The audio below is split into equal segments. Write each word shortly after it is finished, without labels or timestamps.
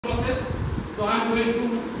process. So I am going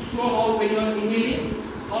to show how when you are inhaling,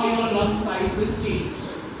 how your lung size will change.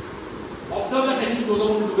 Observe the technique, those who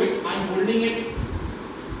want to do it. I am holding it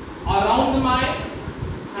around my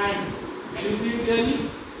hand. Can you see it clearly?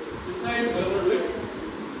 This side, you are going to do it.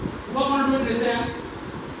 Who are going to do it? Raise your hands.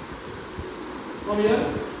 From here.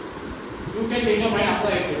 You can change your mind after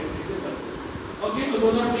I do it. It's simple. Okay, so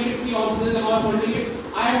those are doing it. See also how I am holding it.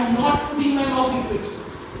 I am not putting my mouth into it.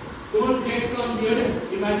 Don't get some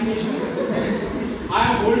weird imaginations. I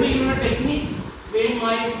am holding in a technique where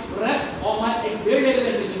my breath or my exhale is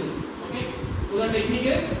entering this. Okay? So the technique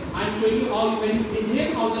is I am showing you how when you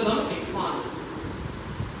inhale, how the lung expands.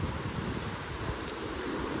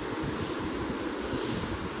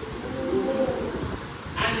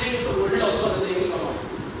 And then you hold it also and the air will come out.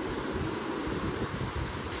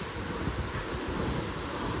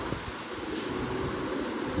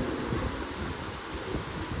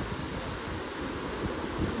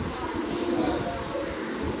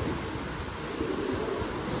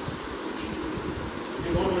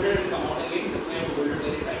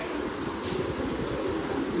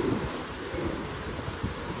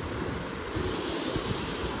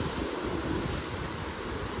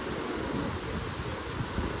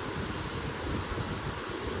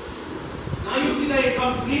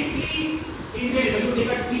 Completely inhale. When you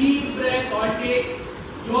take a deep breath or take,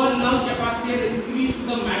 your lung capacity has increased to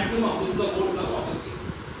the maximum. This is the whole lung, obviously.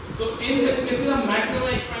 So in this is a maximum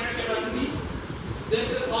expanded capacity.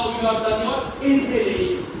 This is how you have done your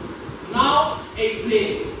inhalation. Now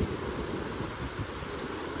exhale.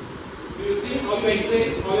 So you see how you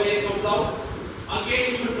exhale, how your air comes out.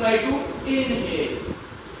 Again you should try to inhale.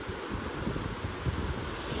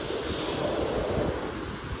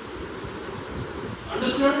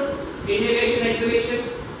 Understood? Inhalation, exhalation.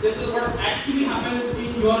 This is what actually happens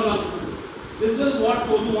in your lungs. This is what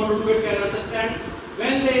those who want to do it can understand.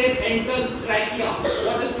 When the air enters trachea,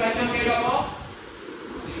 what is trachea made up of?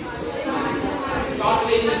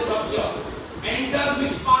 Cartilaginous structure. Enters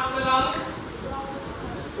which part of the lung?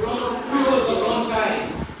 Bronchioles or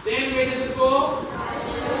bronchi. Then where does it go?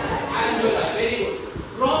 Alveoli. Very good.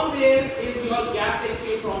 From there is your gas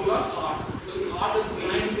exchange from your heart. So the heart is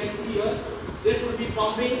behind, you can see here. This will be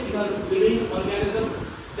pumping in a living organism.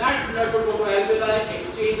 That blood will go to alveoli,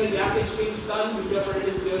 exchange, the gas exchange done, which you have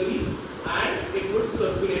studied clearly, and it would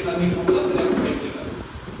circulate again from the left ventricle.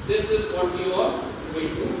 This is what you are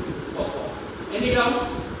going to perform. Any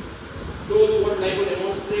doubts? Those who would like to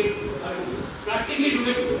demonstrate and practically do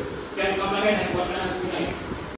it can come ahead and watch.